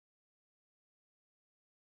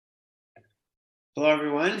Hello,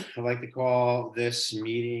 everyone. I'd like to call this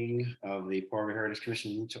meeting of the Port River Heritage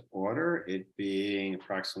Commission to order, it being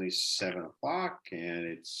approximately 7 o'clock, and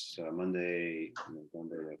it's Monday,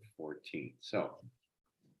 November the 14th. So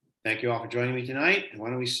thank you all for joining me tonight. Why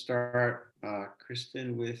don't we start,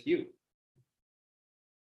 Kristen, with you?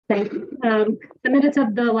 Thank you. The minutes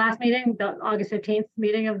of the last meeting, the August 15th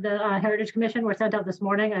meeting of the Heritage Commission were sent out this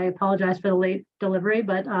morning. I apologize for the late delivery,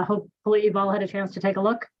 but hopefully you've all had a chance to take a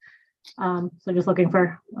look. So just looking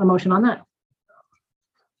for a motion on that.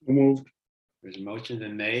 Moved. There's a motion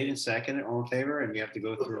been made and seconded. All in favor, and we have to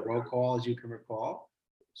go through a roll call, as you can recall.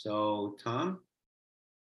 So Tom?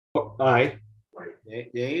 Aye.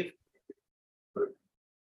 Dave?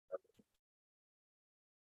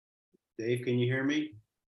 Dave, can you hear me?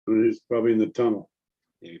 He's probably in the tunnel.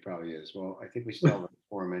 Yeah, he probably is. Well, I think we still have a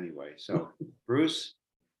forum anyway. So Bruce,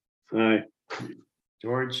 Aye.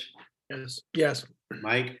 George, Yes.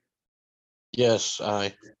 Mike, Yes,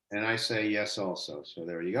 aye. and I say yes also. So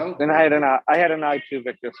there you go. Then I had an eye too,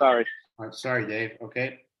 Victor. Sorry. I'm sorry, Dave.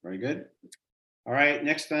 Okay, very good. All right,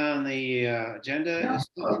 next on the agenda is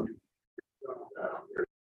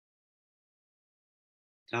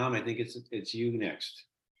Tom. I think it's you next.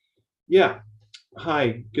 Yeah.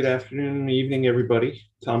 Hi, good afternoon, evening, everybody.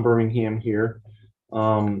 Tom Birmingham here.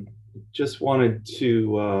 Just wanted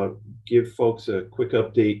to give folks a quick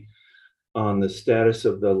update on the status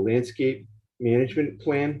of the landscape management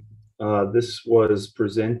plan. This was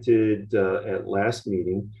presented at last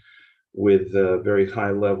meeting with a very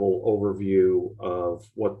high level overview of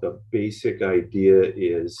what the basic idea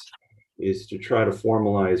is to try to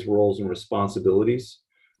formalize roles and responsibilities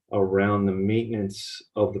around the maintenance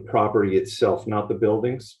of the property itself, not the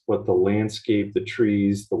buildings, but the landscape, the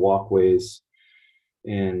trees, the walkways,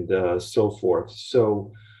 and so forth.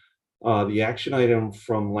 So the action item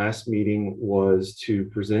from last meeting was to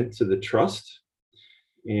present to the trust,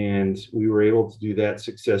 and we were able to do that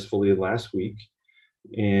successfully last week.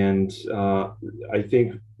 And I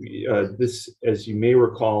think this, as you may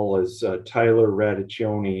recall, as Tyler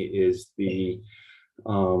Radiccioni is the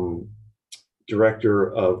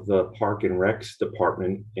director of the Park and Recs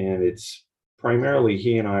department, and it's primarily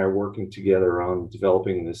he and I are working together on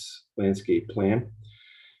developing this landscape plan.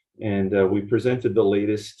 And we presented the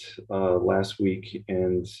latest last week.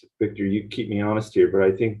 And Victor, you keep me honest here, but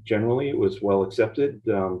I think generally it was well accepted.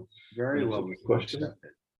 Very well question.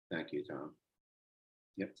 accepted. Thank you, Tom.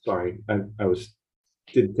 Yep. Sorry, I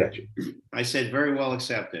didn't catch it. I said very well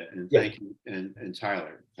accepted, and Yeah. thank you, and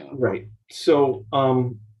Tyler. Right. So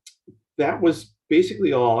that was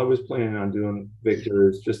basically all I was planning on doing, Victor,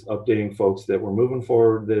 is just updating folks that we're moving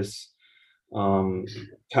forward this.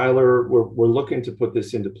 Tyler, we're looking to put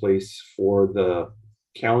this into place for the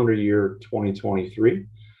calendar year 2023.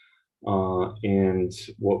 And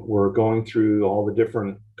what we're going through all the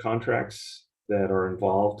different contracts that are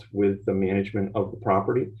involved with the management of the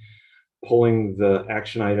property, pulling the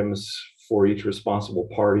action items for each responsible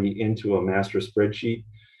party into a master spreadsheet,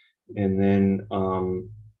 and then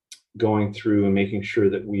going through and making sure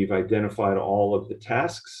that we've identified all of the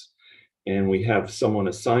tasks and we have someone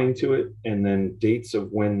assigned to it, and then dates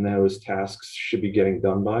of when those tasks should be getting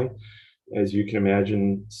done by. As you can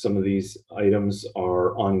imagine, some of these items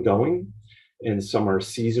are ongoing and some are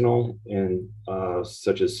seasonal, and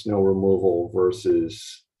such as snow removal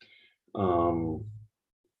versus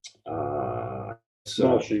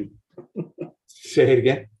mulching. Say it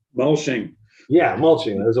again. Mulching. Yeah,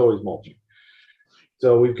 mulching. There's always mulching.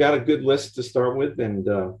 So we've got a good list to start with, and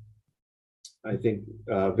I think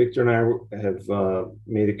Victor and I have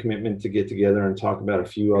made a commitment to get together and talk about a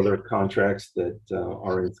few other contracts that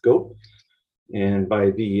are in scope. And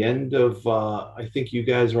by the end of, I think you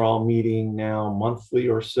guys are all meeting now monthly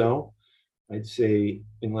or so. I'd say,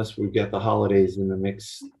 unless we've got the holidays in the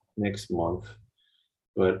mix next month,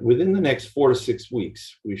 but within the next 4 to 6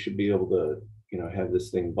 weeks, we should be able to, have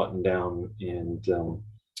this thing buttoned down and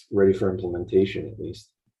ready for implementation at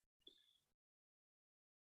least.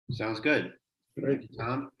 Sounds good. Great.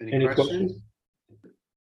 Tom, Any questions?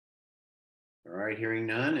 All right, hearing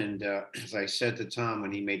none. And as I said to Tom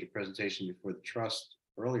when he made the presentation before the trust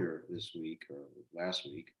earlier this week or last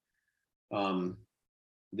week,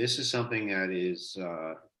 this is something that is,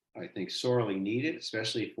 I think, sorely needed,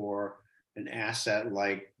 especially for an asset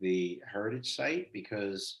like the Heritage Site,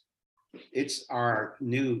 because it's our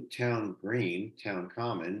new town green, town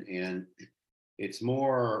common, and it's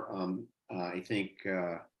more, I think,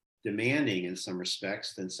 demanding in some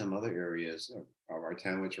respects than some other areas of our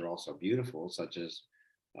town, which are also beautiful, such as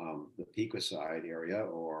the Pequaside area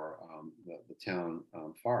or the town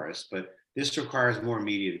forest. But this requires more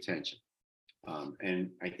immediate attention.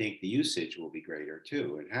 And I think the usage will be greater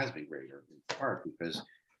too. It has been greater in part because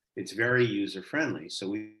it's very user friendly. So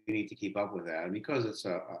we need to keep up with that. And because it's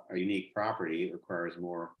a unique property, it requires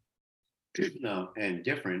more and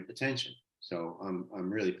different attention. So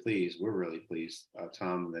I'm really pleased. We're really pleased,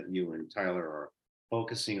 Tom, that you and Tyler are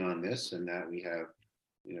focusing on this and that we have,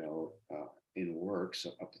 in works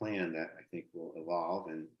a plan that I think will evolve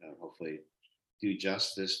and hopefully do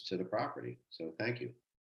justice to the property. So thank you.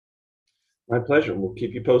 My pleasure. We'll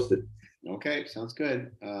keep you posted. Okay, sounds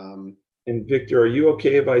good. And Victor, are you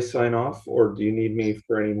okay if I sign off, or do you need me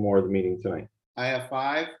for any more of the meeting tonight? I have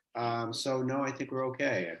 5. So no, I think we're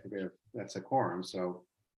okay. I think that's a quorum. So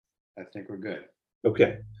I think we're good.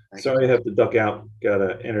 Okay. Thank Sorry, I you. have to duck out. Got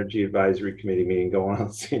an Energy Advisory Committee meeting going on at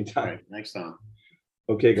the same All time. right, thanks, Tom.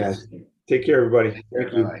 Okay, guys. Take care, everybody. Take care.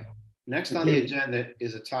 Thank you. Bye-bye. Next on the agenda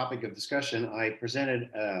is a topic of discussion. I presented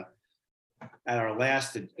at our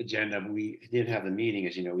last agenda, we did have the meeting,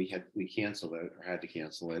 as you know, we canceled it or had to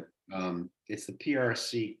cancel it. It's the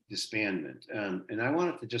PRC disbandment. And I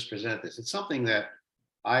wanted to just present this. It's something that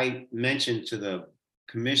I mentioned to the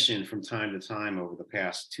commission from time to time over the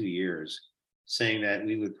past 2 years, saying that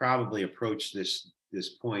we would probably approach this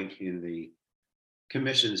point in the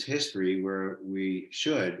commission's history where we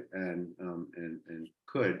should and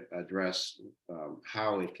could address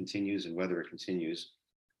how it continues and whether it continues.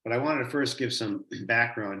 But I wanted to first give some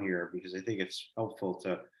background here because I think it's helpful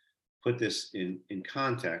to put this in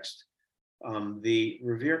context. The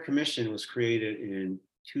Revere Commission was created in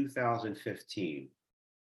 2015.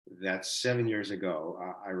 That's 7 years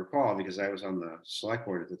ago. I recall because I was on the select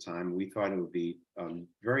board at the time. We thought it would be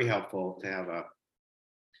very helpful to have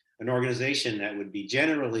an organization that would be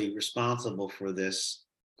generally responsible for this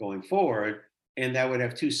going forward, and that would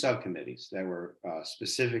have 2 subcommittees that were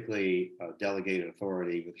specifically delegated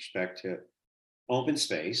authority with respect to open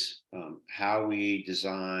space, how we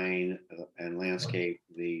design and landscape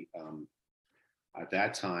the, at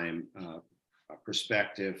that time,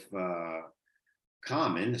 prospective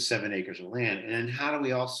common, the 7 acres of land, and then how do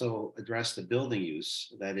we also address the building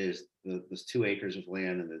use, that is the 2 acres of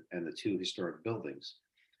land and the 2 historic buildings.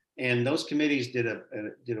 And those committees did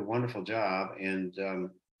a wonderful job, and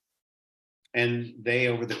they,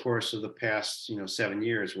 over the course of the past 7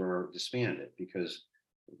 years, were disbanded because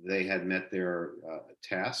they had met their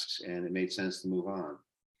tasks and it made sense to move on.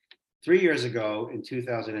 3 years ago, in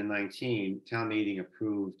 2019, town meeting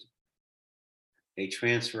approved a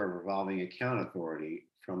transfer of revolving account authority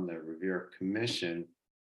from the Revere Commission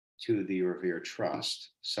to the Revere Trust.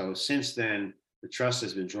 So since then, the trust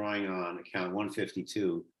has been drawing on account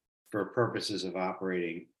 152 for purposes of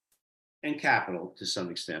operating and capital to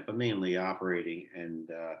some extent, but mainly operating and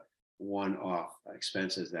one-off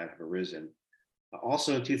expenses that have arisen.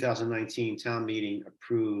 Also in 2019, town meeting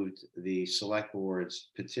approved the select board's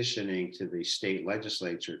petitioning to the state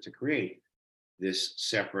legislature to create this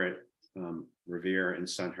separate Revere and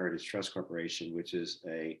Sun Heritage Trust Corporation, which is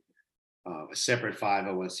a separate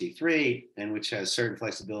 501c3 and which has certain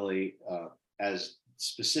flexibility as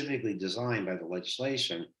specifically designed by the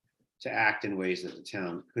legislation to act in ways that the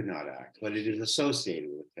town could not act, but it is associated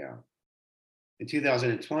with the town. In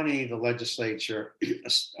 2020, the legislature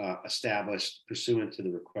established, pursuant to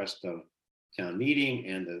the request of town meeting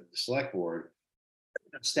and the select board,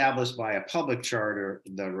 established by a public charter,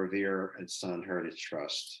 the Revere and Sun Heritage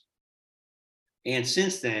Trust. And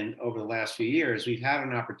since then, over the last few years, we've had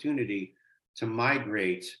an opportunity to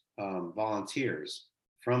migrate volunteers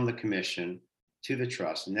from the commission to the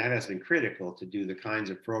trust. And that has been critical to do the kinds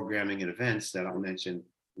of programming and events that I'll mention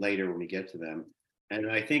later when we get to them. And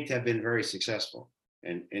I think have been very successful.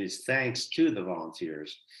 And it's thanks to the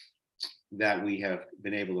volunteers that we have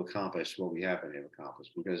been able to accomplish what we have been able to accomplish,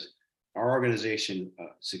 because our organization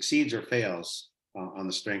succeeds or fails on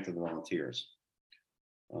the strength of the volunteers.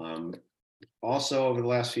 Also, over the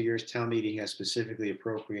last few years, town meeting has specifically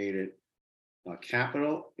appropriated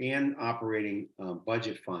capital and operating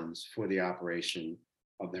budget funds for the operation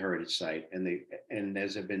of the heritage site, and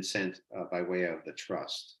those have been sent by way of the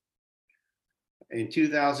trust. In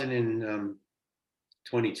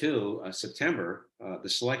 2022, September, the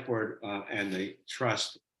select board and the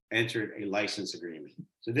trust entered a license agreement.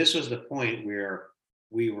 So this was the point where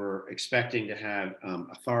we were expecting to have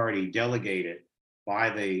authority delegated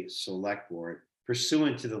by the select board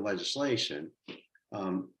pursuant to the legislation,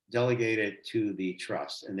 delegated to the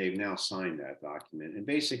trust, and they've now signed that document. And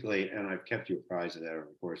basically, and I've kept you apprised of that over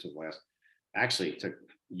the course of the last, actually it took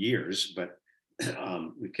years, but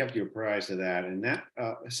we've kept you apprised of that. And that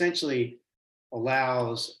essentially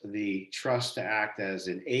allows the trust to act as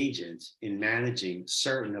an agent in managing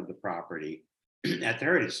certain of the property at the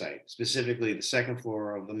Heritage Site, specifically the second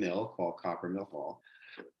floor of the mill called Copper Mill Hall,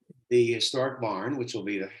 the historic barn, which will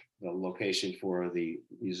be the location for the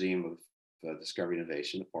Museum of Discovery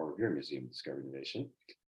Innovation, the Paul Revere Museum of Discovery Innovation,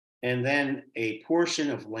 and then a portion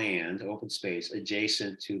of land, open space,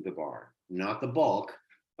 adjacent to the barn, not the bulk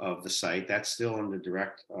of the site. That's still under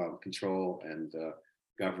direct control and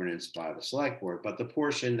governance by the select board, but the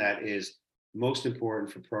portion that is most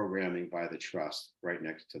important for programming by the trust right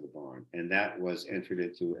next to the barn. And that was entered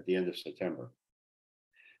into at the end of September.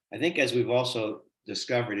 I think as we've also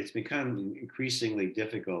discovered, it's become increasingly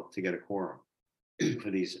difficult to get a quorum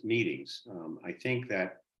for these meetings. I think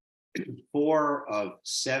that 4 of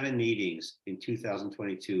 7 meetings in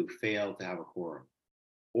 2022 failed to have a quorum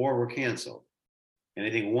or were canceled. And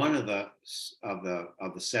I think one of the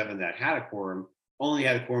 7 that had a quorum only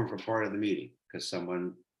had a quorum for part of the meeting because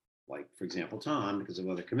someone, like for example, Tom, because of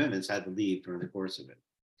other commitments, had to leave during the course of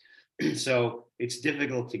it. So it's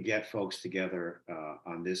difficult to get folks together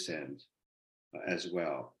on this end as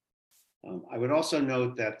well. I would also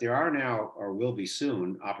note that there are now, or will be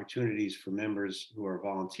soon, opportunities for members who are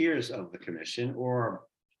volunteers of the commission or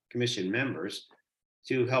commission members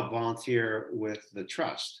to help volunteer with the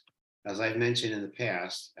trust. As I've mentioned in the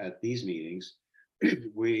past at these meetings,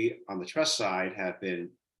 we on the trust side have been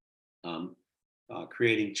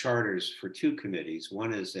creating charters for 2 committees.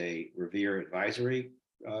 One is a Revere advisory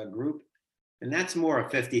group, and that's more a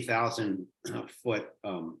 50,000 foot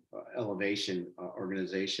elevation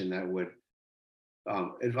organization that would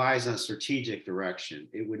advise on strategic direction.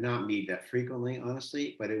 It would not meet that frequently,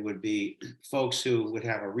 honestly, but it would be folks who would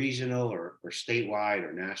have a regional or statewide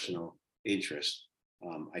or national interest.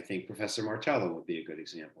 I think Professor Martello would be a good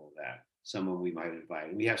example of that, someone we might invite.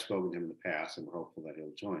 And we have spoken to him in the past, and we're hopeful that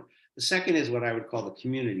he'll join. The second is what I would call the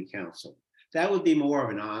community council. That would be more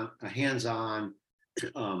of a hands-on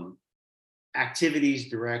activities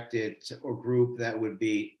directed or group that would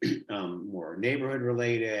be more neighborhood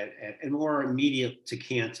related and more immediate to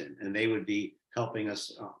Canton. And they would be helping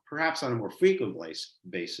us perhaps on a more frequent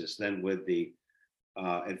basis than with the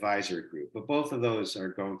advisory group. But both of those are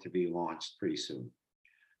going to be launched pretty soon.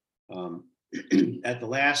 At the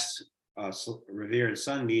last Revere and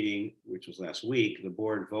Son meeting, which was last week, the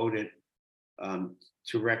board voted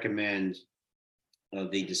to recommend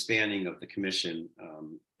the disbanding of the commission.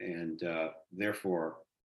 And therefore,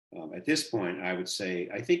 at this point, I would say,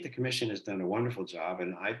 I think the commission has done a wonderful job,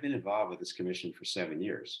 and I've been involved with this commission for 7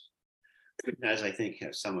 years. As I think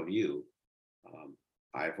have some of you,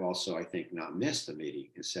 I've also, I think, not missed a meeting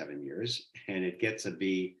in 7 years, and it gets to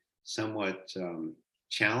be somewhat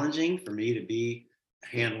challenging for me to be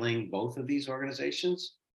handling both of these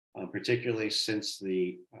organizations, particularly since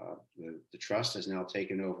the trust has now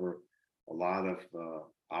taken over a lot of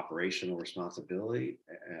operational responsibility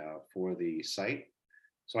for the site.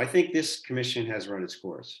 So I think this commission has run its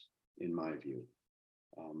course, in my view.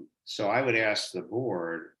 So I would ask the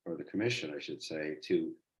board, or the commission, I should say,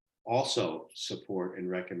 to also support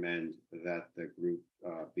and recommend that the group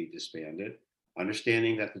be disbanded,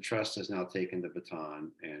 understanding that the trust has now taken the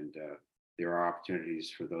baton, and there are opportunities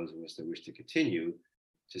for those of us that wish to continue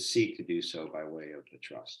to seek to do so by way of the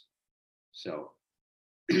trust. So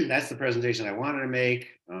that's the presentation I wanted to make.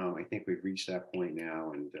 I think we've reached that point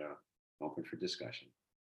now, and open for discussion.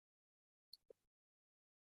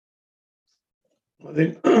 I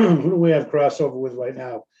think who do we have crossover with right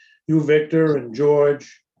now? You, Victor, and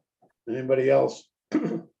George. Anybody else?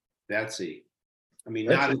 Betsy. I mean,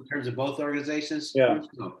 not in terms of both organizations. Yeah.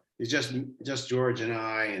 No, it's just George and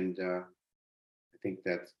I, and I think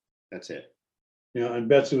that's it. Yeah, and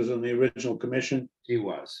Betsy was on the original commission, She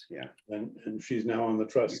was, yeah. and she's now on the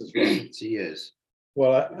trust as well. She is.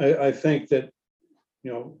 Well, I think that,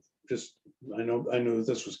 just, I knew that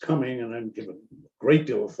this was coming, and I didn't give a great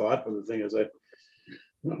deal of thought, but the thing is,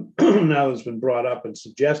 now it's been brought up and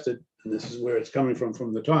suggested, and this is where it's coming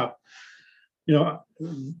from the top.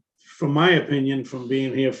 From my opinion, from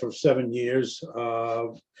being here for 7 years,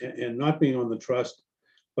 and not being on the trust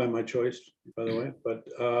by my choice, by the way, but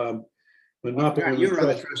not being on You're on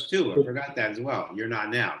the trust. trust too. I forgot that as well. You're not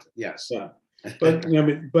now. Yes. Yeah, but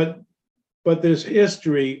but there's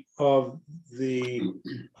history of the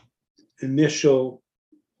initial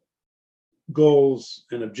goals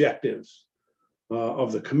and objectives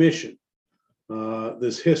of the commission.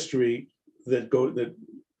 This history that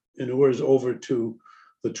inures over to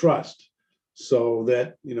the trust, so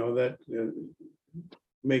that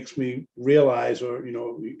makes me realize, or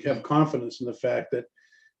have confidence in the fact that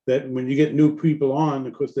when you get new people on,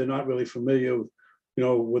 of course, they're not really familiar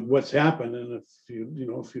with what's happened, and if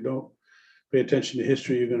you don't pay attention to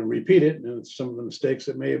history, you're going to repeat it. And some of the mistakes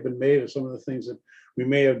that may have been made, or some of the things that we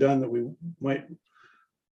may have done that we might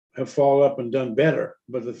have followed up and done better.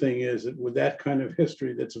 But the thing is that with that kind of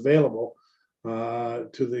history that's available to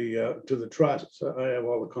the trust, I have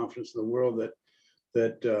all the confidence in the world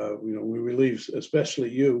that we relieve, especially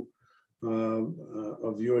you,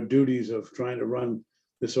 of your duties of trying to run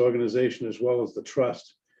this organization as well as the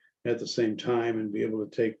trust at the same time, and be able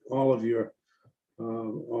to take all of your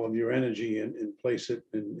energy and place it,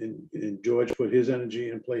 and George put his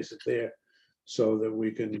energy and place it there, so that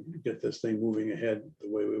we can get this thing moving ahead the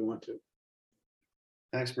way we want to.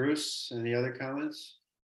 Thanks, Bruce. Any other comments?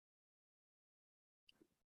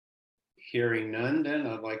 Hearing none, then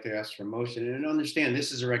I'd like to ask for a motion, and understand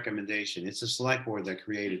this is a recommendation. It's a select board that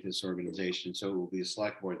created this organization, so it will be a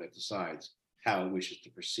select board that decides how it wishes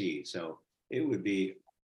to proceed. So it would be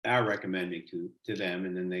our recommending to them,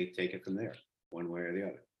 and then they take it from there, one way or the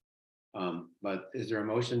other. But is there a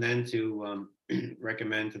motion then to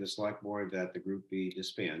recommend to the select board that the group be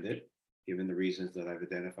disbanded, given the reasons that I've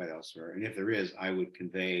identified elsewhere? And if there is, I would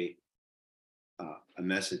convey a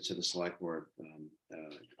message to the select board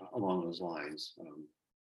along those lines.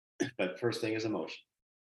 But first thing is a motion.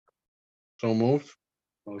 So moved.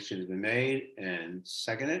 Motion has been made and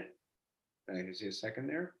seconded. I can see a second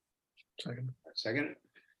there. Second.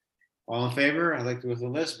 All in favor? I'd like to go through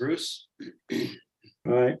the list. Bruce, All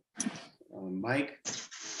right. Mike,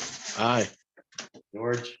 Aye.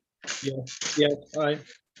 George, Yeah, aye.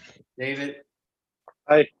 David.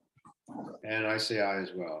 Aye. And I say aye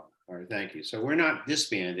as well. All right, thank you. So we're not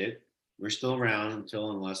disbanded. We're still around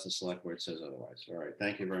unless the select board says otherwise. All right,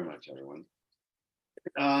 thank you very much, everyone.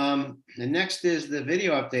 The next is the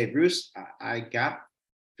video update. Bruce, I got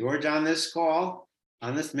George on this call,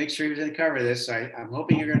 make sure he was going to cover this. I'm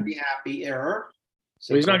hoping you're going to be happy. Error.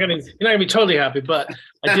 Well, you're not gonna be totally happy, but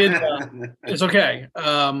I did. It's okay.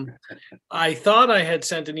 I thought I had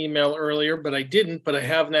sent an email earlier, but I didn't. But I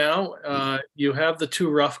have now. You have the 2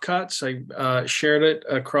 rough cuts. I shared it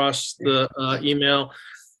across the email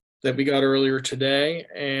that we got earlier today,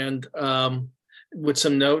 and with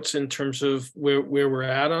some notes in terms of where we're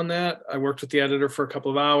at on that. I worked with the editor for a couple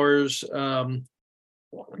of hours.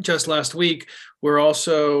 Just last week,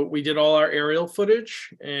 we did all our aerial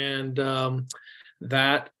footage, and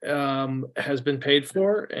that has been paid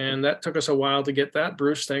for, and that took us a while to get that.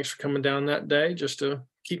 Bruce, thanks for coming down that day just to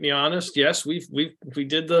keep me honest. Yes, we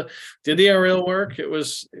did the aerial work.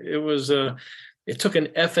 It took an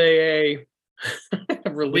FAA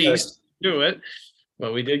release to do it,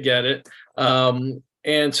 but we did get it.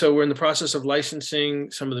 And so we're in the process of licensing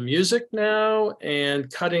some of the music now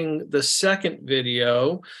and cutting the second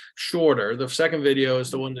video shorter. The second video is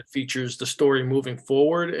the one that features the story moving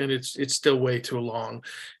forward, and it's still way too long.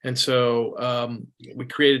 And so we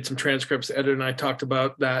created some transcripts. The editor and I talked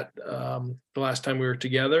about that the last time we were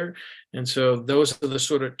together. And so those are the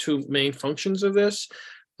sort of 2 main functions of this.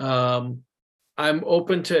 I'm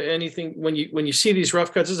open to anything. When you see these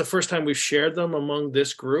rough cuts, this is the first time we've shared them among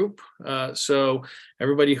this group. So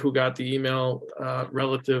everybody who got the email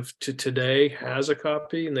relative to today has a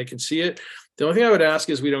copy and they can see it. The only thing I would ask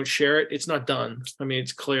is we don't share it. It's not done. I mean,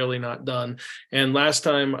 it's clearly not done. And last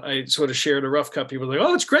time I sort of shared a rough cut, people were like,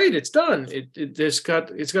 "Oh, it's great, it's done." It's got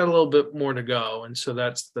a little bit more to go, and so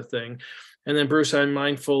that's the thing. And then Bruce, I'm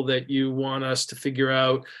mindful that you want us to figure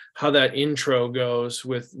out how that intro goes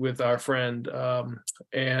with our friend.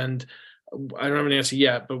 And I don't have an answer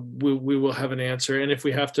yet, but we will have an answer. And if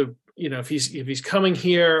we have to, if he's coming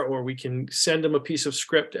here, or we can send him a piece of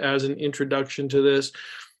script as an introduction to this,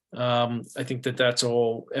 I think that's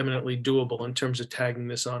all eminently doable in terms of tagging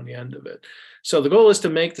this on the end of it. So the goal is to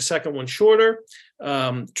make the second one shorter,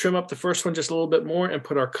 trim up the first one just a little bit more, and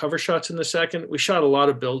put our cover shots in the second. We shot a lot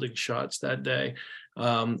of building shots that day,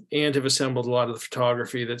 and have assembled a lot of the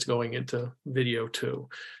photography that's going into video too.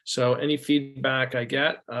 So any feedback I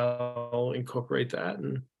get, I'll incorporate that,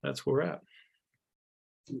 and that's where we're at.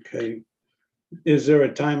 Okay. Is there a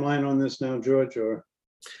timeline on this now, George, or?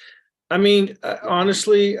 I mean,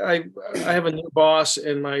 honestly, I have a new boss,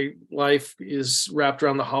 and my life is wrapped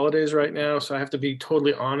around the holidays right now. So I have to be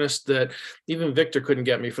totally honest that even Victor couldn't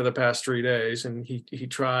get me for the past 3 days, and he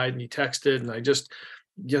tried and he texted, and I just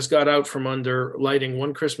got out from under lighting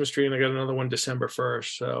one Christmas tree, and I got another one December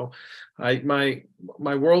 1st. So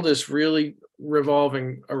my world is really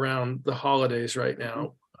revolving around the holidays right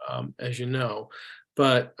now, as you know.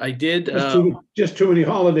 But I did. Just too many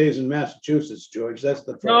holidays in Massachusetts, George. That's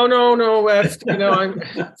the No, problem.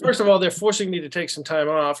 no. First of all, they're forcing me to take some time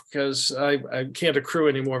off because I can't accrue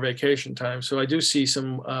any more vacation time. So I do see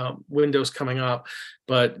some windows coming up,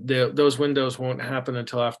 but those windows won't happen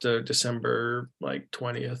until after December like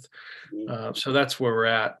 20th. So that's where we're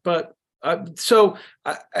at. But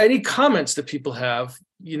any comments that people have,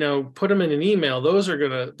 put them in an email. Those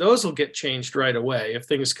will get changed right away if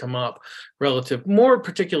things come up relative, more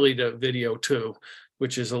particularly to video too,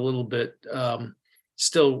 which is a little bit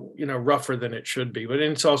still, rougher than it should be, but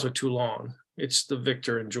it's also too long. It's the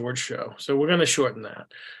Victor and George show. So we're going to shorten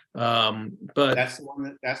that. But That's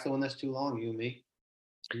the one that's too long, you and me.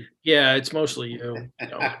 yeah, it's mostly you.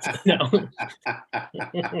 No.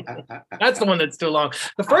 That's the one that's too long.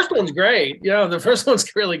 The first one's great. The first one's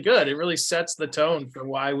really good. It really sets the tone for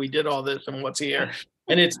why we did all this and what's here.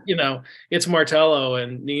 And it's, it's Martello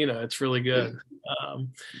and Nina. It's really good.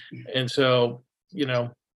 And so,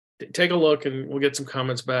 take a look and we'll get some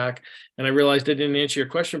comments back. And I realized I didn't answer your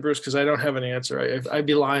question, Bruce, because I don't have an answer. I'd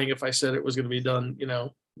be lying if I said it was going to be done,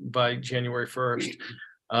 by January 1st.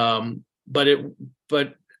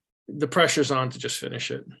 But the pressure's on to just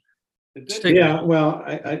finish it. Yeah, well,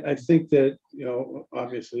 I think that,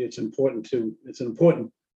 obviously it's an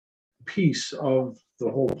important piece of the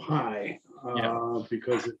whole pie,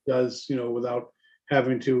 because it does, without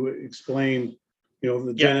having to explain,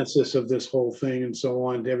 the genesis of this whole thing and so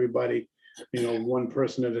on to everybody, one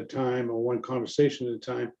person at a time or one conversation at a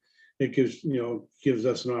time, it gives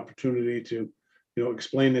us an opportunity to,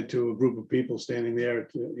 explain it to a group of people standing there,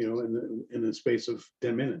 in the space of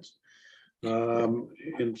 10 minutes. And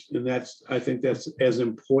I think that's as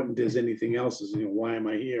important as anything else is, why am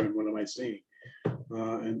I here and what am I seeing?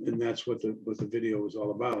 And that's what the video is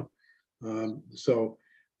all about. So,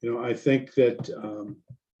 I think that,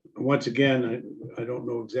 once again, I don't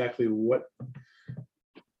know exactly what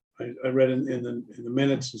I read in the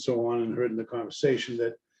minutes and so on, and heard in the conversation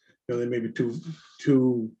that, there may be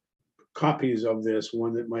two copies of this,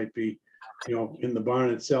 one that might be, in the barn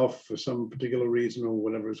itself for some particular reason or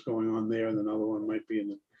whatever is going on there, and another one might be in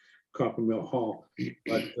the Copper Mill Hall.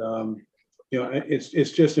 But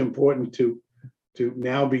it's just important to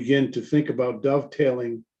now begin to think about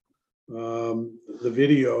dovetailing the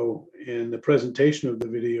video and the presentation of the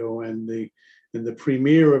video and the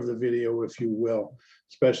premiere of the video, if you will,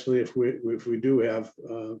 especially if we do have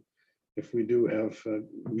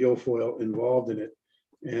Guilfoyle involved in it,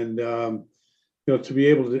 and to be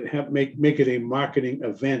able to make it a marketing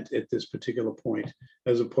event at this particular point,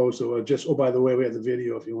 as opposed to just, oh, by the way, we have the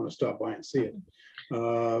video if you want to stop by and see it.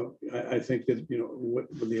 I think that,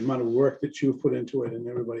 with the amount of work that you've put into it and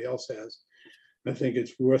everybody else has, I think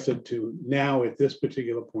it's worth it to now at this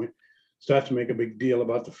particular point, start to make a big deal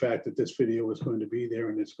about the fact that this video is going to be there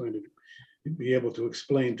and it's going to be able to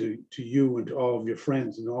explain to you and to all of your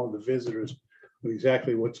friends and all of the visitors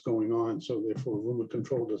exactly what's going on. So therefore remote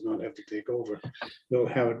control does not have to take over. They'll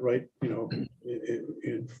have it right, from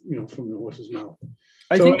the horse's mouth.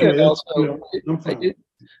 I So think anyway,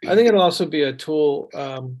 I think it'll also be a tool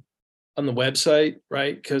on the website,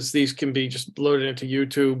 right? Because these can be just loaded into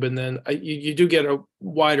YouTube, and then you do get a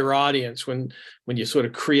wider audience when you sort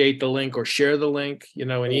of create the link or share the link, in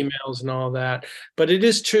emails and all that. But it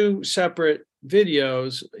is two separate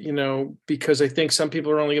videos, because I think some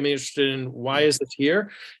people are only going to be interested in why is this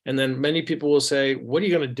here, and then many people will say, what are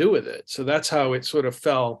you going to do with it? So that's how it sort of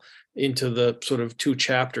fell into the sort of two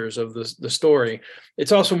chapters of the story.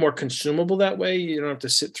 It's also more consumable that way. You don't have to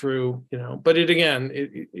sit through, but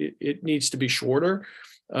it needs to be shorter.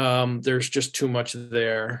 There's just too much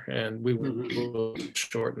there, and we will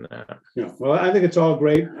shorten that. Yeah, well, I think it's all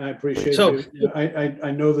great. I appreciate So- you.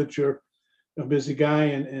 I know that you're a busy guy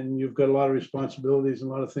and you've got a lot of responsibilities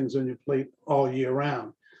and a lot of things on your plate all year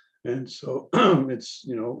round. And so it's,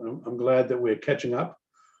 I'm glad that we're catching up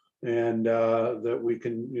and that we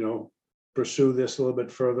can, pursue this a little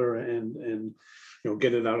bit further and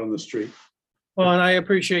get it out on the street. Well, and I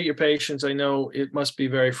appreciate your patience. I know it must be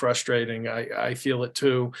very frustrating. I feel it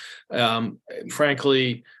too.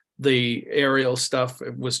 Frankly, the aerial stuff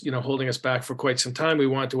was, holding us back for quite some time. We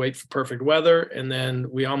wanted to wait for perfect weather, and then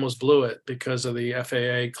we almost blew it because of the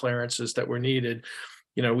FAA clearances that were needed.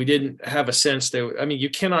 We didn't have a sense that, you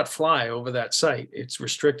cannot fly over that site. It's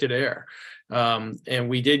restricted air. And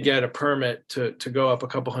we did get a permit to go up a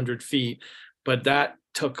couple hundred feet, but that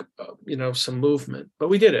took, some movement, but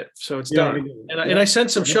we did it. So it's done. And I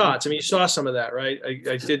sent some shots. You saw some of that, right?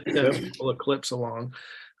 I did send people clips along.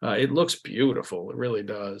 It looks beautiful. It really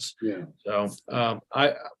does. Yeah. So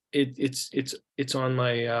it's on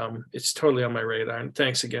my it's totally on my radar. And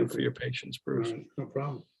thanks again for your patience, Bruce. Right, no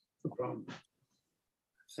problem, no problem.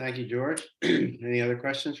 Thank you, George. Any other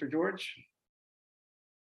questions for George?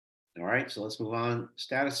 All right, so let's move on.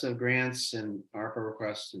 Status of grants and ARPA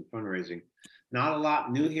requests and fundraising. Not a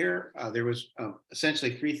lot new here. There was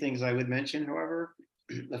essentially three things I would mention, however.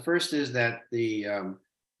 The first is that the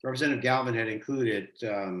Representative Galvin had included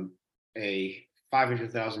a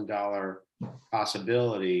 $500,000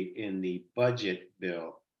 possibility in the budget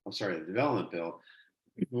bill, I'm sorry, the development bill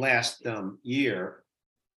last year,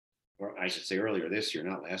 or I should say earlier this year,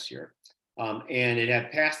 not last year. And it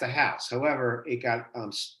had passed the House. However, it got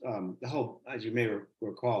the whole, as you may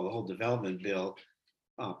recall, the whole development bill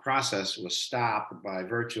process was stopped by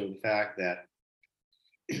virtue of the fact that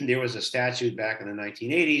there was a statute back in the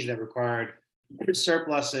 1980s that required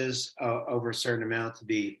surpluses over a certain amount to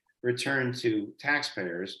be returned to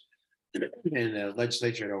taxpayers, and the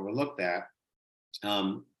legislature had overlooked that.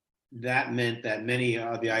 That meant that many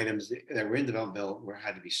of the items that were in the development bill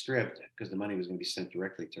had to be stripped because the money was going to be sent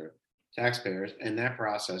directly to taxpayers, and that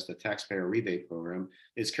process, the taxpayer rebate program,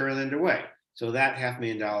 is currently underway. So that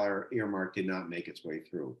 $500,000 earmark did not make its way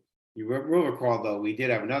through. You will recall, though, we did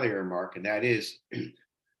have another earmark, and that is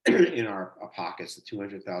in our pockets, the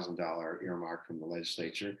 $200,000 earmark from the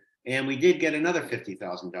legislature. And we did get another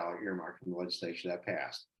 $50,000 earmark from the legislature that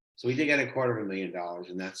passed. So we did get $250,000,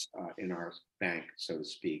 and that's in our bank, so to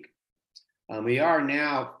speak. We are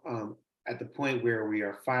now at the point where we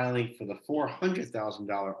are filing for the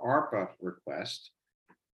 $400,000 ARPA request.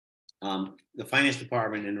 The finance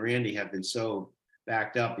department and Randy have been so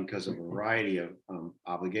backed up because of a variety of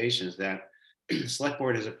obligations that the select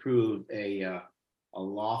board has approved a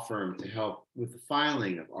law firm to help with the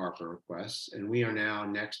filing of ARPA requests, and we are now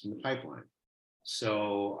next in the pipeline.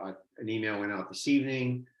 So an email went out this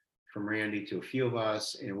evening from Randy to a few of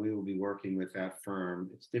us, and we will be working with that firm.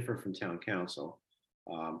 It's different from town council,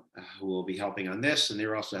 who will be helping on this, and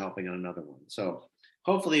they're also helping on another one. So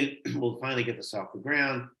hopefully we'll finally get this off the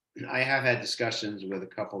ground. I have had discussions with a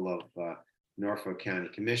couple of Norfolk County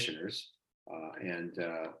commissioners, and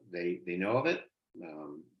they know of it.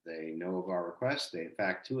 They know of our request. In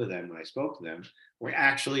fact, two of them, when I spoke to them, were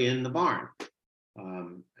actually in the barn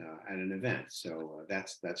at an event. So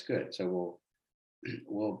that's good. So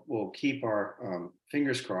we'll keep our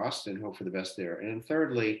fingers crossed and hope for the best there. And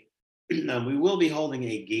thirdly, we will be holding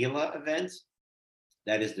a gala event.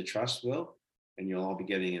 That is the trust will, and you'll all be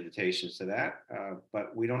getting invitations to that.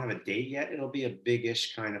 But we don't have a date yet. It'll be a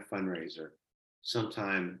big-ish kind of fundraiser,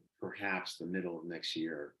 sometime perhaps the middle of next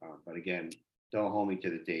year. But again, don't hold me to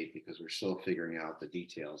the date because we're still figuring out the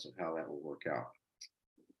details of how that will work out.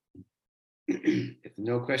 If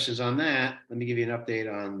no questions on that, let me give you an update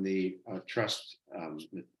on the trust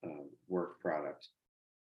work product.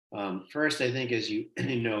 First, I think, as you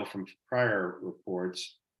know from prior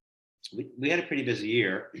reports, we had a pretty busy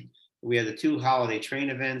year. We had the two holiday train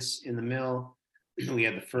events in the mill. We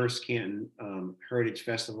had the first Canton Heritage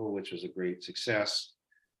Festival, which was a great success.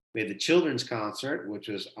 We had the children's concert, which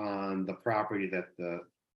was on the property that the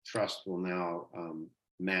trust will now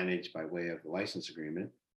manage by way of the license agreement.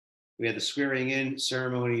 We had the swearing in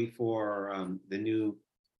ceremony for the new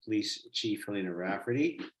police chief, Helena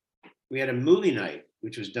Rafferty. We had a movie night,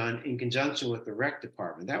 which was done in conjunction with the rec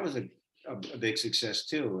department. That was a big success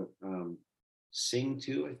too. Sing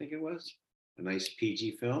 2, I think it was, a nice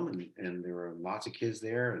PG film, and there were lots of kids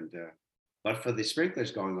there. And but for the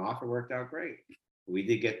sprinklers going off, it worked out great. We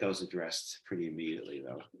did get those addressed pretty immediately,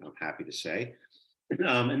 though, I'm happy to say.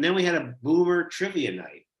 And then we had a Boomer trivia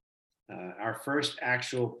night, our first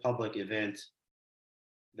actual public event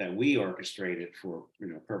that we orchestrated for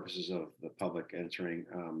purposes of the public entering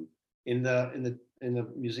in the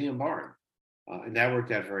museum barn. And that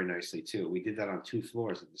worked out very nicely too. We did that on 2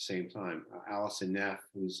 floors at the same time. Allison Neff,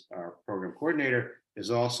 who's our program coordinator, is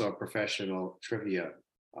also a professional trivia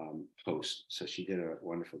host. So she did a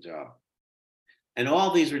wonderful job. And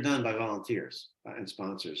all these were done by volunteers and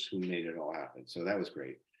sponsors who made it all happen. So that was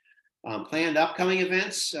great. Planned upcoming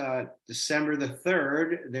events, December the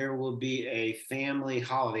 3rd, there will be a family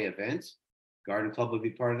holiday event. Garden Club will be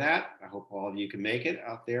part of that. I hope all of you can make it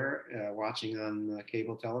out there watching on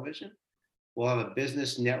cable television. We'll have a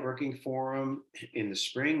business networking forum in the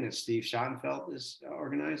spring that Steve Schottenfeld is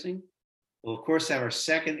organizing. We'll, of course, have our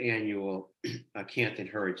second annual Canton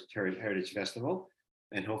Heritage Festival,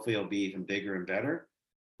 and hopefully it'll be even bigger and better.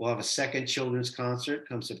 We'll have a second children's concert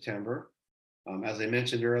come September. As I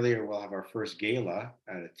mentioned earlier, we'll have our first gala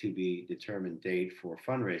at a to-be-determined date for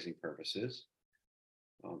fundraising purposes.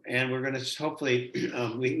 And we're gonna hopefully,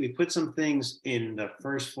 we put some things in the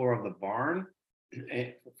first floor of the barn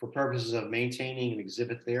for purposes of maintaining an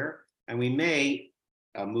exhibit there. And we may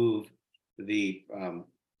move the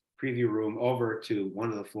preview room over to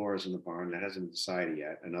one of the floors in the barn that hasn't been decided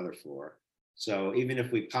yet, another floor. So even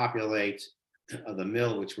if we populate the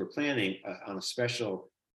mill, which we're planning on a special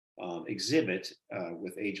exhibit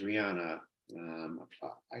with Adriana.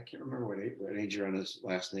 I can't remember what Adriana's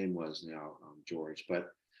last name was now, George,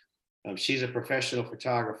 but she's a professional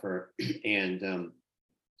photographer and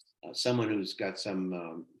someone who's got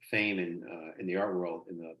some fame in the art world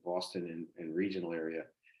in the Boston and regional area.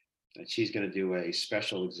 And she's going to do a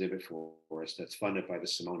special exhibit for us that's funded by the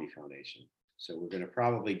Simone Foundation. So we're going to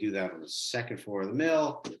probably do that on the second floor of the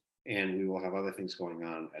mill, and we will have other things going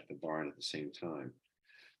on at the barn at the same time.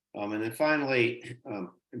 And then finally,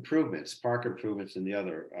 improvements, park improvements and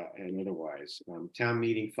otherwise. Town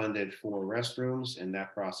meeting funded 4 restrooms, and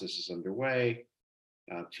that process is underway.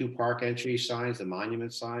 2 park entry signs, the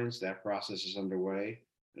monument signs, that process is underway.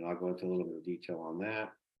 And I'll go into a little bit of detail on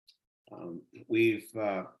that. We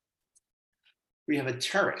have a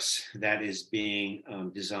terrace that is being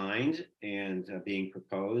designed and being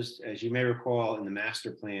proposed. As you may recall, in the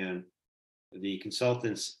master plan, the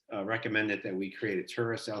consultants recommended that we create a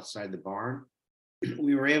terrace outside the barn.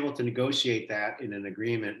 We were able to negotiate that in an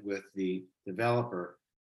agreement with the developer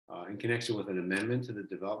in connection with an amendment to the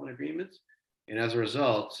development agreement. And as a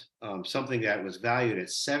result, something that was valued at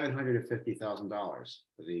 $750,000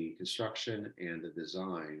 for the construction and the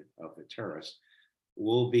design of the terrace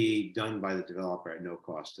will be done by the developer at no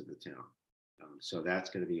cost to the town. So that's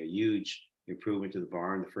going to be a huge improvement to the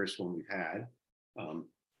barn, the first one we've had.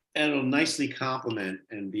 And it'll nicely complement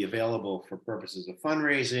and be available for purposes of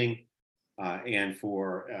fundraising and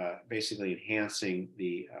for basically enhancing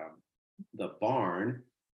the barn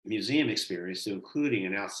museum experience, including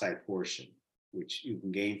an outside portion, which you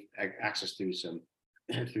can gain access to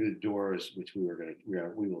through the doors, which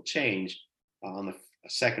we will change on the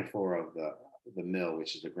second floor of the mill,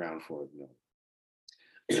 which is the ground floor of the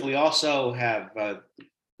mill. We also have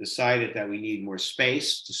decided that we need more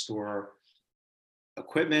space to store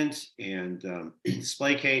equipment and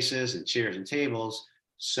display cases and chairs and tables.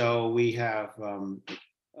 So we have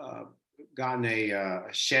gotten a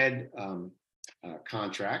shed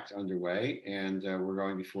contract underway, and we're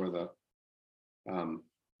going before the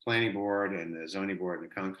planning board and the zoning board and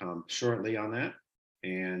the Concom shortly on that.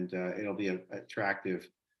 And it'll be an attractive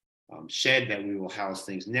shed that we will house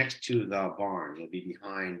things next to the barn. It'll be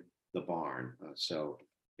behind the barn, so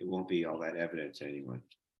it won't be all that evident to anyone.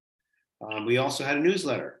 We also had a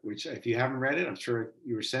newsletter, which if you haven't read it, I'm sure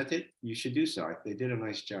you were sent it, you should do so. They did a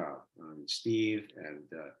nice job. Steve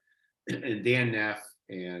and Dan Neff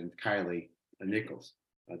and Kylie Nichols.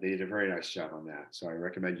 They did a very nice job on that. So I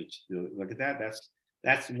recommend you to look at that.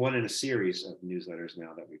 That's one in a series of newsletters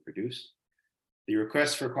now that we produce. The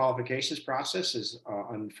request for qualifications process is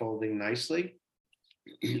unfolding nicely.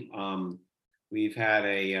 We've had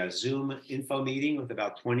a Zoom info meeting with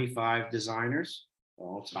about 25 designers,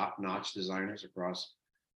 all top-notch designers across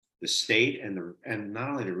the state and not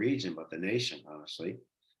only the region, but the nation, honestly.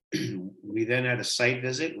 We then had a site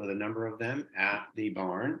visit with a number of them at the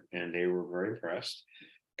barn, and they were very impressed.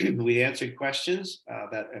 We answered questions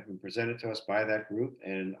that have been presented to us by that group,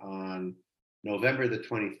 and on November the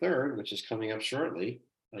 23rd, which is coming up shortly,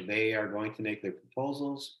 they are going to make their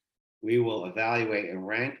proposals. We will evaluate and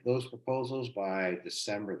rank those proposals by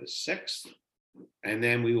December the 6th. And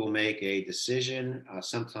then we will make a decision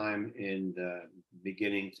sometime in the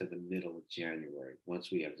beginning to the middle of January,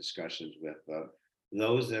 once we have discussions with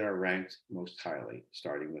those that are ranked most highly,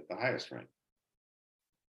 starting with the highest rank.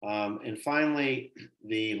 And finally,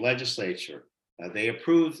 the legislature, they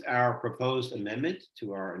approved our proposed amendment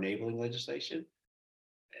to our enabling legislation.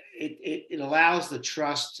 It allows the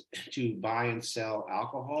trust to buy and sell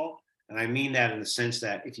alcohol. And I mean that in the sense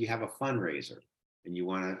that if you have a fundraiser and you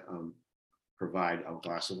want to provide a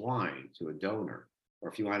glass of wine to a donor, or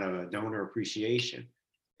if you want a donor appreciation.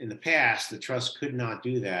 In the past, the trust could not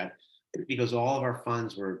do that because all of our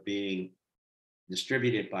funds were being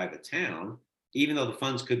distributed by the town. Even though the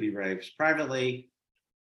funds could be raised privately,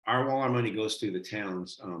 all our money goes through the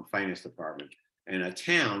town's finance department, and a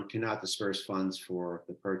town cannot disperse funds for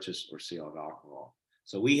the purchase or sale of alcohol.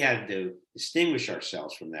 So we had to distinguish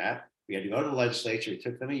ourselves from that. We had to go to the legislature. It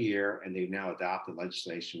took them a year, and they've now adopted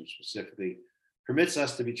legislation which specifically permits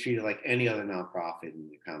us to be treated like any other nonprofit in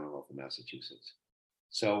the Commonwealth of Massachusetts.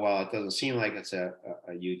 So while it doesn't seem like it's a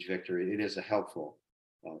huge victory, it is a helpful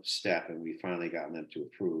step, and we've finally gotten them to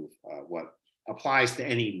approve what applies to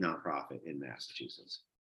any nonprofit in Massachusetts.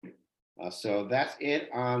 So that's it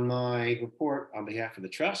on my report on behalf of the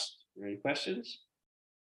trust. Any questions?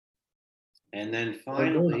 And then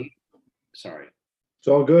finally, sorry. It's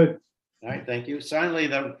all good. All right, thank you. Finally,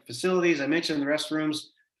 the facilities, I mentioned the restrooms.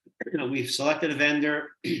 We've selected a vendor.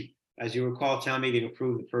 As you recall, town meeting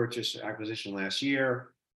approved the purchase acquisition last year.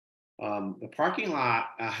 The parking lot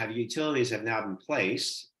utilities have now been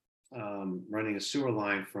placed, running a sewer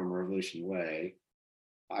line from Revolution Way.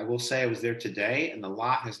 I will say I was there today and the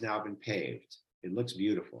lot has now been paved. It looks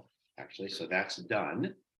beautiful, actually, so that's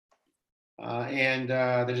done. And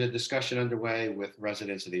there's a discussion underway with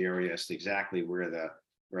residents of the area as to exactly where the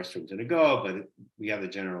restroom's gonna go, but we have the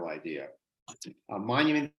general idea. A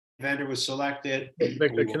monument vendor was selected.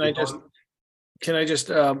 Victor, can I just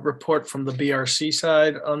report from the BRC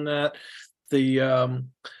side on that?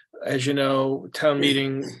 As you know, town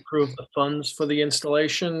meeting approved the funds for the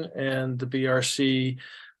installation and the BRC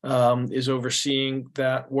is overseeing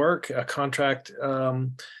that work. A contract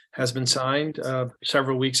has been signed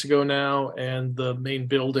several weeks ago now, and the main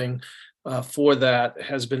building for that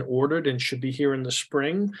has been ordered and should be here in the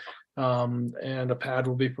spring. And a pad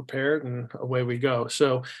will be prepared and away we go.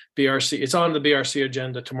 So BRC, it's on the BRC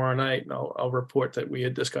agenda tomorrow night, and I'll report that we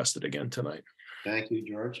had discussed it again tonight. Thank you,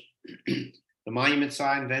 George. The monument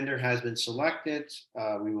sign vendor has been selected.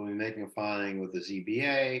 We will be making a filing with the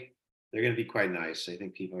ZBA. They're going to be quite nice. I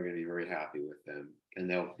think people are going to be very happy with them. And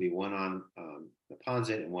there'll be one on the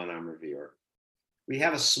Ponset and one on Revere. We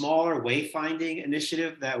have a smaller wayfinding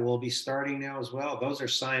initiative that will be starting now as well. Those are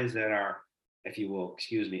signs that are, if you will,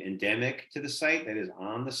 excuse me, endemic to the site, that is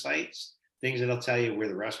on the sites. Things that'll tell you where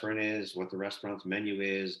the restaurant is, what the restaurant's menu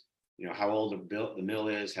is, you know, how old the mill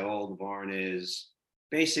is, how old the barn is.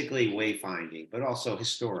 Basically wayfinding, but also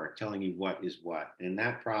historic, telling you what is what. And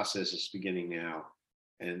that process is beginning now.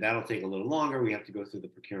 And that'll take a little longer. We have to go through the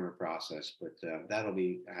procurement process, but that'll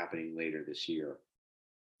be happening later this year.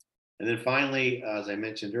 And then finally, as I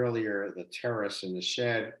mentioned earlier, the terrace and the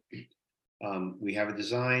shed. We have a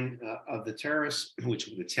design of the terrace, which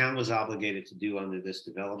the town was obligated to do under this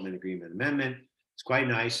development agreement amendment. It's quite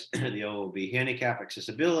nice. There will be handicap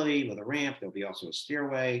accessibility with a ramp. There'll be also a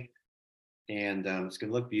stairway. And it's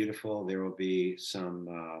going to look beautiful. There will be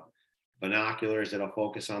some binoculars that'll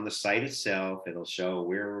focus on the site itself. It'll show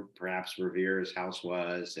where perhaps Revere's house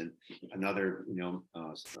was and another,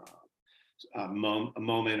 a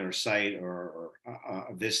moment or site or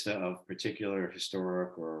a vista of particular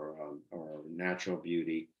historic or natural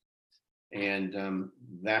beauty. And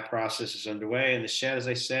that process is underway. And the shed, as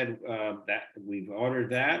I said, that we've ordered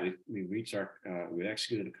that. We've reached we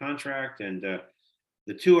executed a contract, and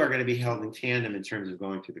the two are going to be held in tandem in terms of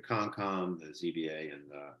going through the Concom, the ZBA,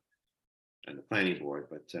 and the planning board.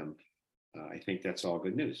 But I think that's all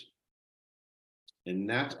good news. And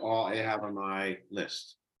that's all I have on my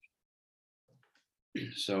list.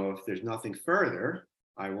 So if there's nothing further,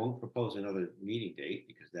 I won't propose another meeting date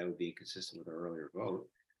because that would be inconsistent with our earlier vote.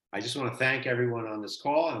 I just want to thank everyone on this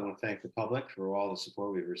call. I want to thank the public for all the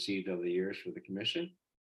support we've received over the years for the commission.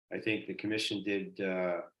 I think the commission did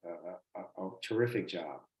a terrific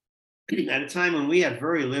job at a time when we had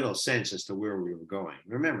very little sense as to where we were going.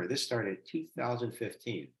 Remember, this started in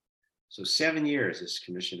 2015. So 7 years this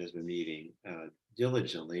commission has been meeting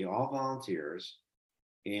diligently, all volunteers,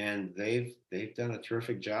 and they've done a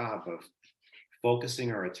terrific job of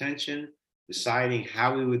focusing our attention, deciding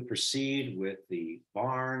how we would proceed with the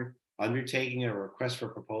barn, undertaking a request for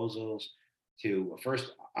proposals, to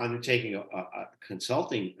first undertaking a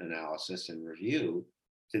consulting analysis and review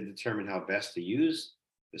to determine how best to use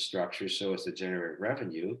the structure so as to generate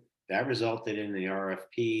revenue. That resulted in the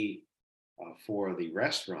RFP for the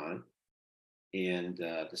restaurant and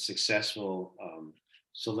the successful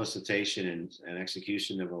solicitation and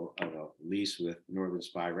execution of a lease with Northern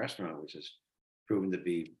Spy Restaurant, which has proven to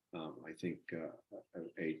be, I think,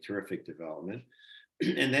 a terrific development.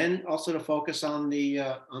 And then also to focus on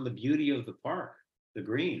the beauty of the park, the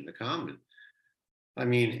green, the common. I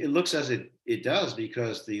mean, it looks as it does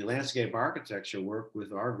because the landscape architecture worked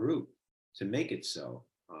with our group to make it so,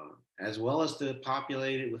 as well as to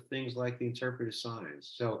populate it with things like the interpretive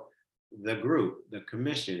signs. So the group, the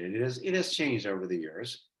commission, it has changed over the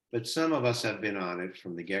years, but some of us have been on it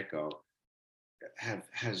from the get-go,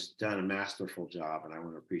 has done a masterful job, and I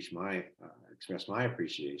want to express my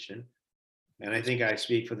appreciation. And I think I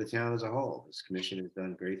speak for the town as a whole. This commission has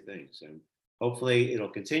done great things, and hopefully it'll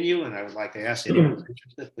continue. And I would like to ask anyone who's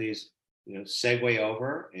interested, please, segue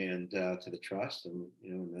over and to the trust and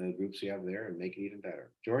the groups we have there and make it even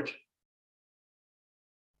better. George?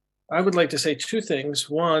 I would like to say two things.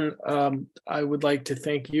 One, I would like to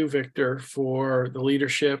thank you, Victor, for the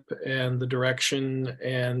leadership and the direction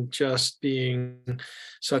and just being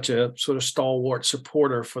such a sort of stalwart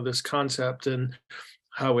supporter for this concept and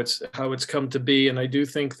how it's come to be. And I do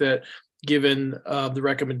think that given the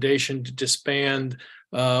recommendation to disband,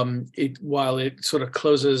 while it sort of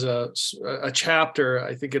closes a chapter,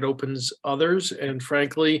 I think it opens others. And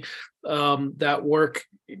frankly, that work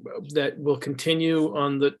that will continue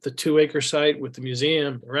on the 2-acre site with the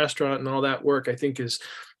museum, the restaurant, and all that work, I think is,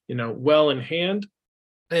 well in hand.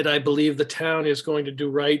 And I believe the town is going to do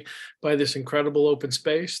right by this incredible open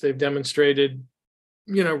space. They've demonstrated,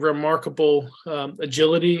 remarkable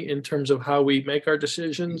agility in terms of how we make our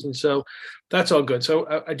decisions. And so that's all good.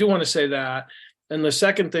 So I do want to say that. And the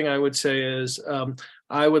second thing I would say is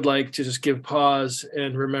I would like to just give pause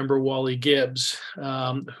and remember Wally Gibbs,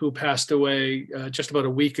 who passed away just about a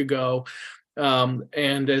week ago.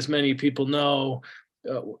 And as many people know,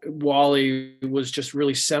 Wally was just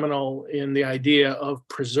really seminal in the idea of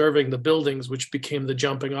preserving the buildings, which became the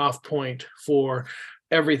jumping off point for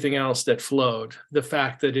everything else that flowed. The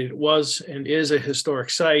fact that it was and is a historic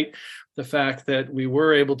site, the fact that we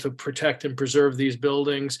were able to protect and preserve these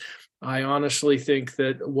buildings. I honestly think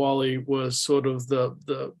that Wally was sort of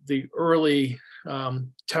the early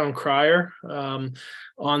town crier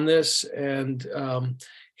on this, and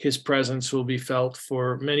his presence will be felt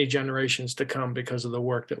for many generations to come because of the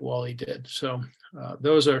work that Wally did. So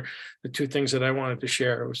those are the two things that I wanted to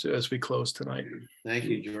share as we close tonight. Thank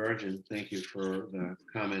you, George, and thank you for the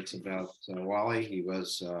comments about Wally. He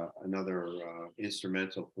was another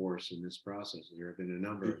instrumental force in this process. There have been a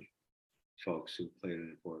number of folks who played an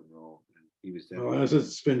important role, and he was Well, definitely. as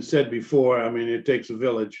it's been said before, I mean, it takes a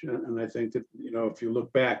village, and I think that, if you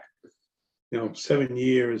look back, 7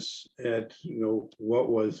 years at,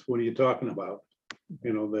 what are you talking about?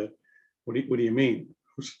 That, what do you mean?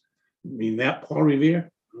 Mean that Paul Revere?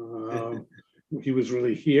 He was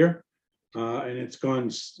really here, and it's gone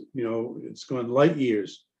light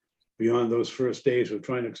years beyond those first days of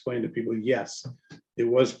trying to explain to people, yes, it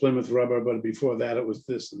was Plymouth Rubber, but before that it was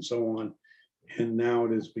this and so on. And now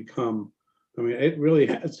it has become, I mean, it really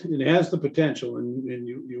has the potential, and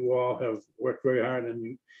you all have worked very hard,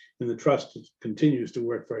 and the trust continues to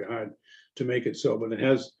work very hard to make it so, but it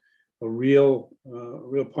has a real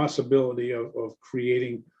possibility of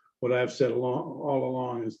creating what I've said all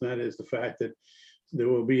along, is that is the fact that there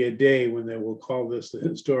will be a day when they will call this the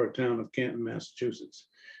historic town of Canton, Massachusetts.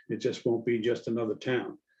 It just won't be just another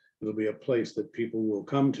town. It'll be a place that people will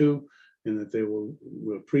come to, and that they will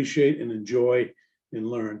appreciate and enjoy and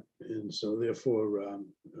learn. And so therefore,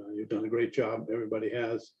 you've done a great job. Everybody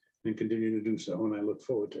has, and continue to do so. And I look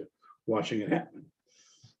forward to watching it happen.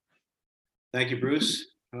 Thank you,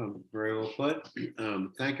 Bruce. Very well put.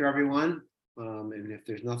 Thank you, everyone. And if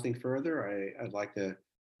there's nothing further, I'd like to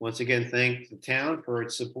once again thank the town for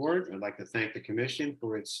its support. I'd like to thank the commission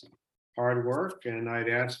for its hard work, and I'd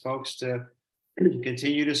ask folks to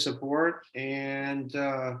continue to support and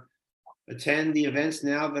attend the events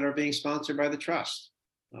now that are being sponsored by the trust,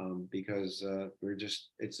 because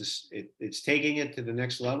it's taking it to the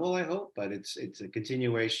next level, I hope, but it's a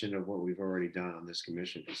continuation of what we've already done on this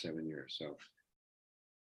commission for 7 years. So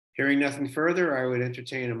hearing nothing further, I would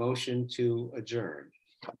entertain a motion to adjourn.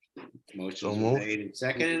 Motion's been made and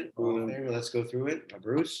seconded. All in favor, let's go through it.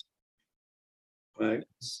 Bruce? Right.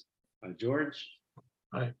 George?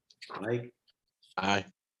 Aye. Mike? Aye.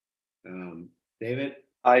 David?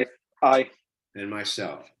 Aye. And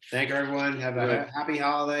myself. Thank you, everyone. Have a Right. happy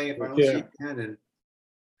holiday if I don't Take see care. you again, and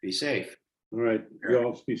be safe. All right. You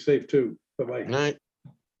all be safe too. Bye-bye. Good night.